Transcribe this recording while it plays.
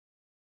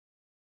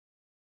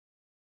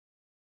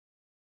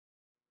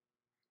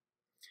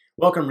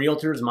Welcome,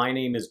 Realtors. My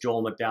name is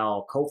Joel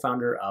McDowell,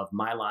 co-founder of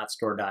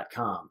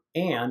MyLotStore.com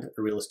and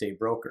a real estate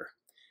broker.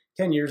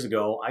 10 years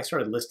ago, I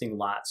started listing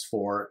lots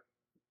for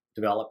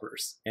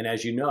developers. And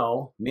as you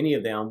know, many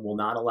of them will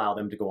not allow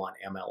them to go on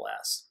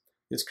MLS.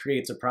 This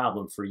creates a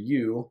problem for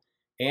you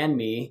and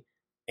me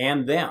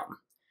and them.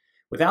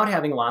 Without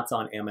having lots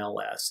on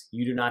MLS,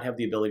 you do not have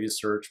the ability to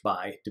search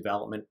by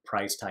development,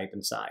 price type,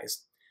 and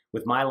size.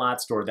 With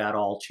MyLotStore, that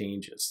all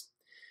changes.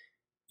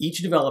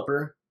 Each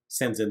developer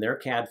sends in their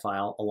CAD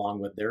file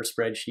along with their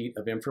spreadsheet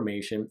of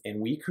information,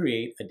 and we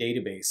create a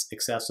database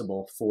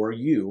accessible for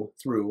you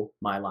through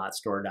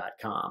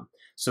mylotstore.com.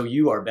 So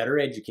you are better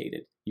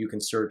educated. You can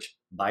search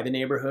by the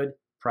neighborhood,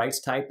 price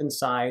type and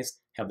size,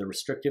 have the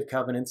restrictive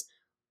covenants,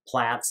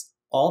 plats,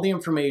 all the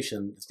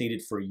information that's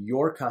needed for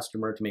your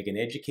customer to make an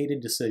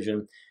educated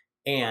decision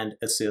and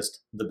assist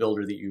the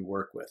builder that you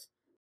work with.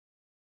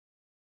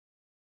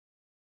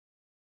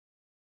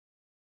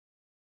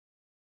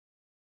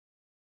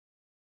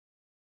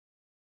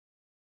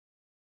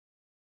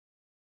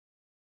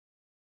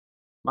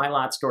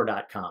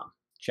 mylotstore.com.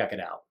 Check it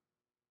out.